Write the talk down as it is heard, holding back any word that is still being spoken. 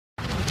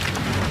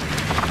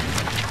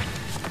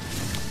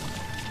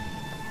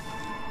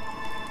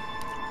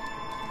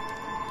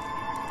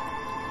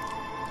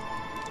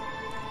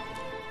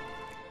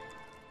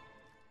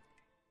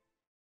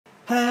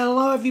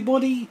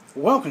everybody,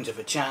 welcome to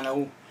the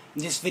channel.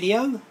 In this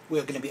video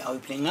we're going to be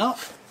opening up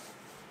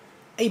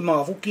a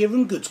Marvel Gear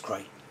and Goods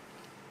crate.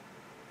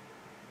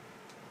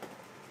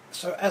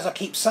 So as I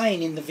keep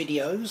saying in the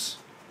videos,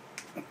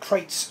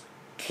 crates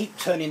keep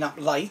turning up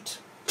late,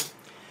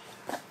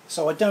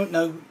 so I don't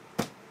know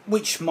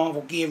which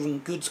Marvel Gear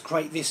and Goods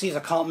crate this is.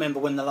 I can't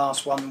remember when the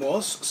last one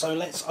was, so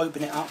let's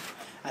open it up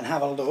and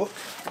have a look.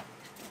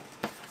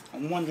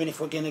 I'm wondering if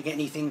we're going to get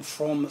anything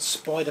from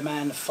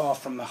Spider-Man Far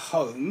From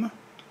Home.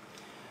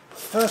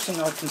 First thing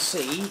I can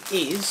see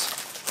is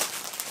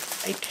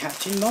a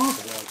Captain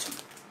Marvel item.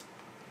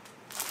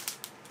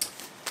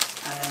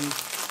 And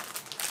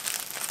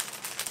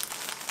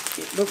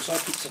it looks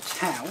like it's a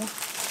towel.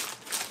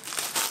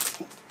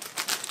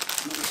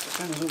 It's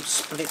going to all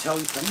split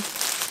open.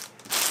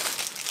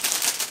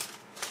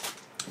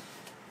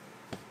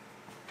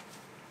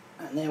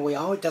 And there we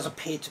are. It does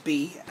appear to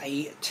be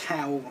a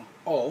towel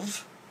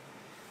of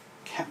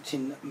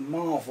Captain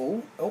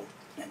Marvel. Oh,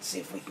 let's see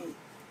if we can...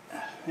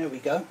 there we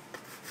go.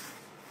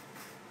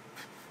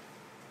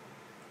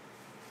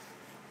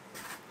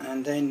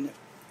 And then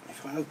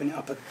if I open it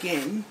up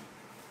again,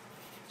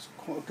 it's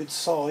quite a good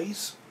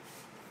size.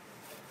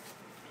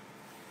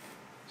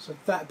 So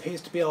that appears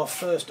to be our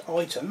first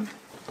item,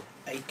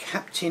 a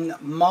Captain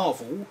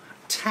Marvel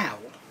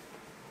towel.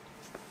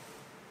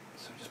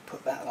 So just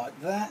put that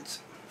like that.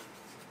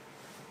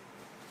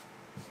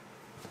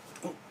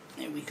 Oh,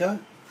 there we go.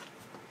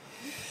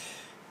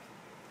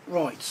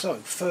 Right, so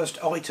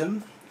first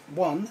item,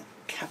 one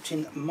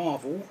Captain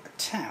Marvel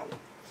towel.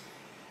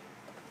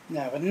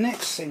 Now the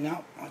next thing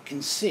up I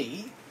can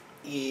see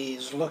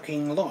is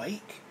looking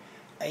like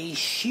a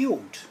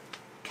shield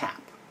cap.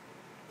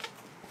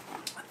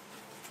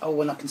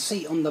 Oh, and I can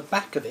see on the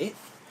back of it,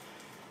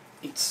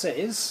 it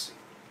says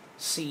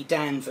C.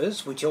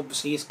 Danvers, which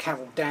obviously is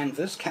Carol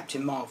Danvers,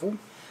 Captain Marvel.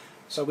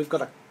 So we've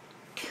got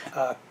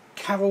a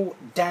Carol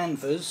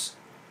Danvers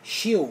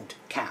shield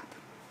cap.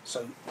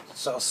 So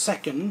it's our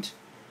second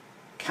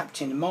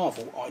Captain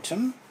Marvel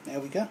item. There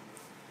we go.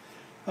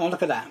 Oh,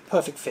 look at that.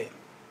 Perfect fit.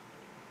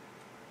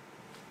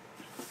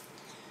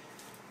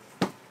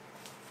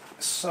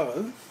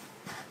 So,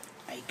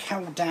 a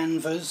Carol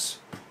Danvers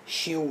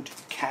shield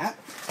cap.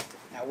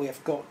 Now we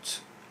have got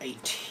a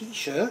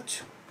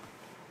t-shirt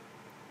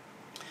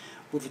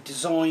with a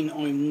design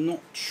I'm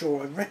not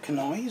sure I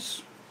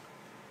recognise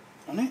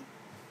on it.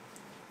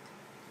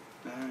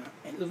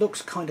 It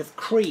looks kind of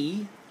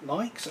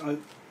Kree-like, so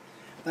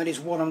that is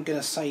what I'm going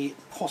to say it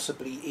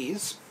possibly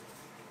is.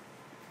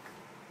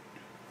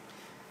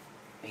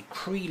 A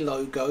Kree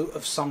logo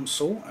of some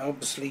sort.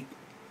 Obviously,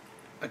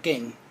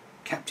 again,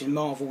 Captain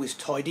Marvel is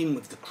tied in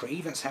with the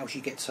Kree. That's how she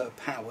gets her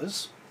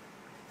powers.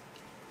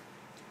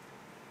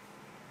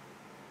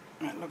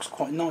 That looks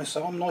quite nice,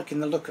 so I'm liking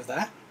the look of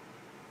that.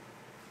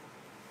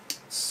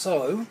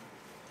 So,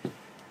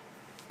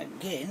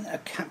 again, a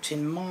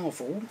Captain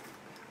Marvel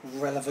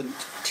relevant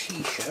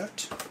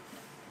t-shirt.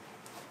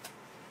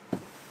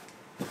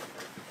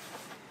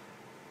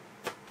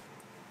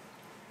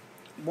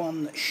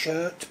 One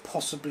shirt,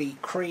 possibly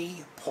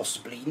Kree,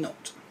 possibly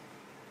not.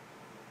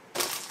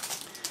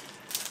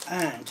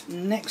 And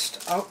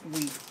next up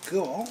we've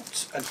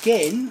got,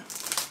 again,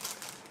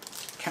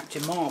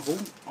 Captain Marvel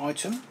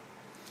item.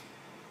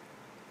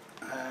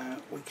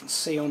 We can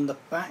see on the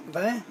back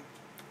there,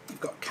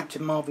 we've got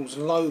Captain Marvel's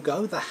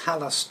logo, the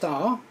Hala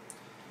star.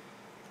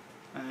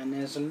 And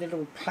there's a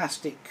little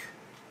plastic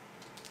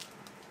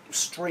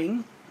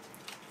string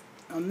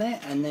on there.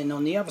 And then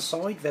on the other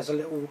side there's a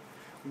little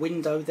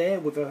window there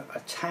with a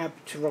tab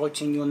to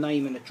write in your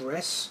name and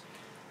address.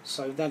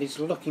 So that is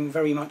looking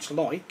very much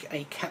like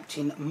a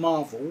Captain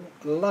Marvel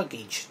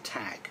luggage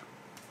tag.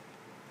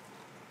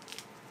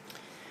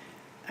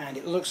 And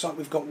it looks like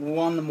we've got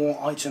one more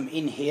item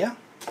in here,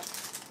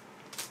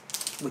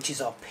 which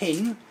is our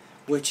pin,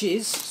 which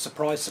is,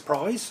 surprise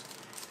surprise,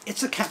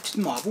 it's a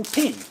Captain Marvel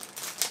pin.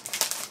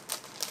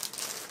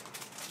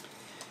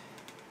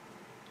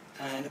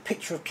 And a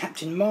picture of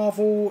Captain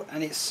Marvel,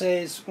 and it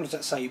says, what does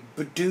that say?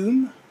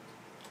 Badoom?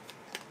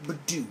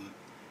 Badoom.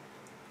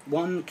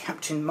 One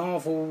Captain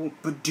Marvel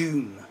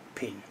Badoom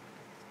pin.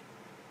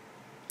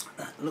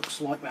 That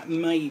looks like that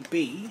may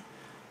be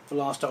the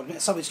last item.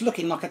 So it's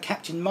looking like a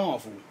Captain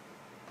Marvel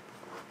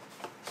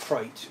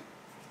crate.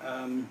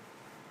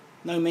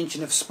 No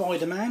mention of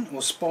Spider-Man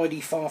or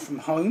Spidey Far From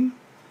Home.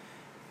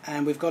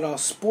 And we've got our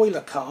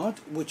spoiler card,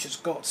 which has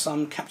got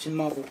some Captain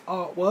Marvel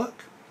artwork.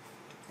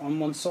 On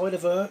one side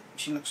of her,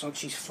 she looks like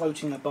she's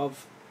floating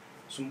above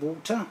some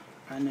water,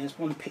 and there's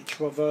one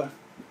picture of her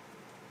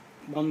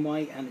one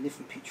way and a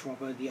different picture of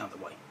her the other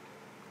way.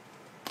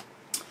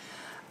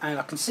 And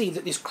I can see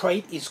that this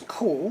crate is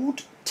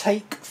called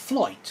Take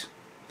Flight.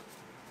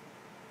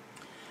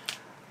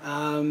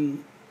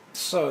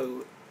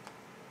 So,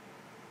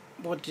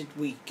 what did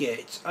we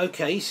get?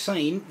 Okay,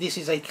 saying this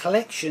is a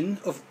collection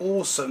of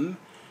awesome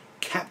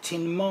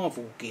Captain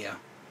Marvel gear.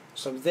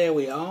 So there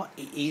we are,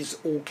 it is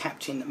all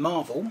Captain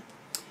Marvel.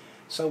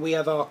 So we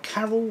have our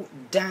Carol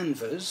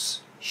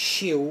Danvers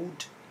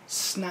shield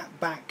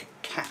snapback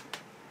cap.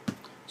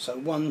 So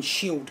one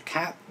shield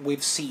cap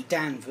with C.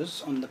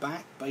 Danvers on the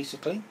back,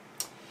 basically.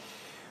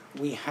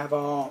 We have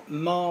our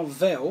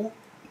Marvel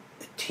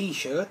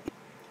t-shirt,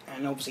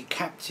 and obviously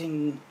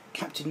Captain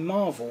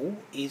Marvel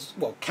is,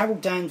 well, Carol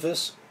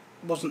Danvers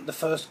wasn't the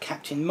first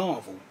Captain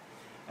Marvel.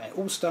 It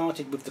all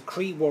started with the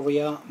Kree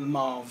warrior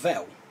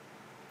Mar-Vell.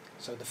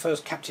 So the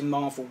first Captain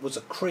Marvel was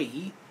a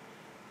Kree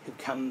who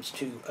comes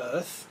to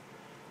Earth,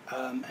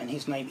 and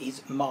his name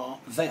is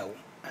Mar-Vell.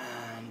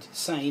 And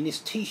saying this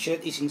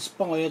t-shirt is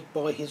inspired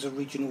by his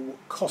original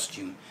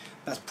costume.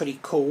 That's pretty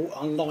cool,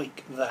 I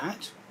like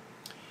that.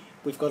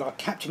 We've got our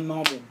Captain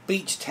Marvel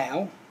beach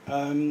towel.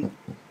 That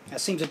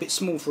seems a bit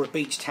small for a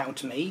beach towel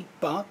to me,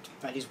 but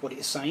that is what it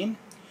is saying.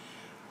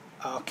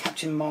 Our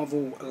Captain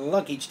Marvel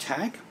luggage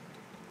tag.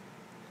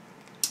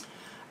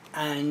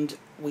 And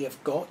we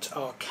have got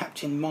our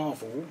Captain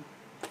Marvel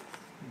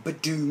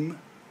Badoom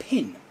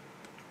pin.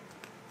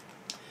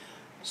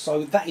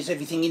 So that is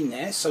everything in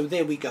there, so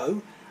there we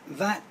go.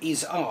 That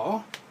is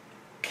our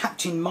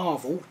Captain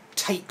Marvel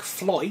Take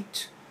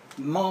Flight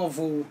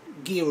Marvel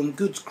Gear and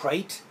Goods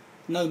crate.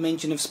 No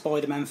mention of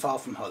Spider-Man Far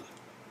From Home.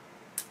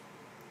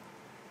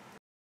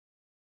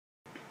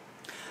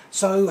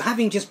 So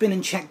having just been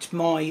and checked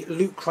my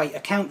Loot Crate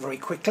account very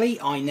quickly,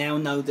 I now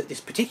know that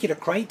this particular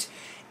crate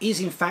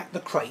is in fact the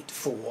crate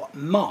for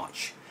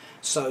March.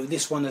 So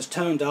this one has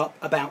turned up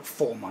about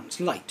 4 months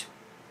late.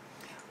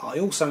 I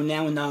also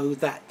now know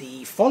that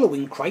the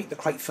following crate, the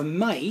crate for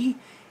May,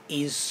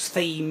 is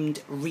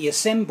themed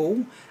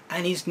Reassemble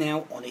and is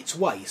now on its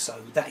way.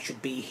 So that should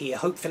be here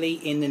hopefully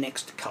in the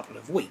next couple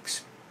of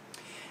weeks.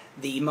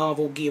 The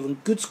Marvel Gear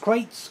and Goods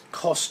crates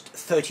cost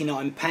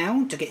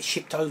 £39 to get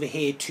shipped over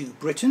here to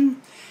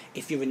Britain.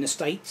 If you're in the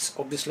States,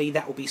 obviously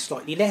that will be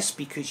slightly less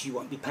because you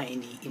won't be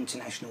paying the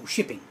international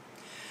shipping.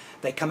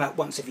 They come out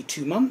once every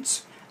 2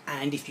 months,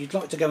 and if you'd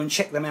like to go and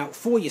check them out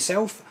for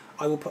yourself,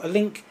 I will put a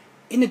link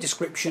in the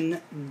description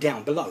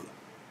down below.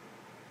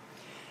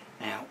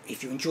 Now,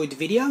 if you enjoyed the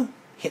video,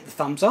 hit the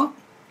thumbs up.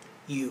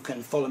 You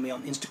can follow me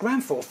on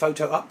Instagram for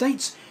photo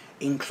updates,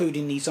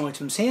 including these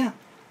items here.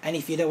 And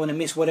if you don't want to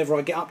miss whatever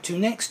I get up to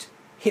next,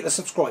 hit the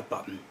subscribe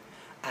button.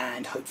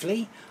 And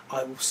hopefully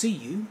I will see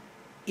you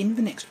in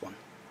the next one.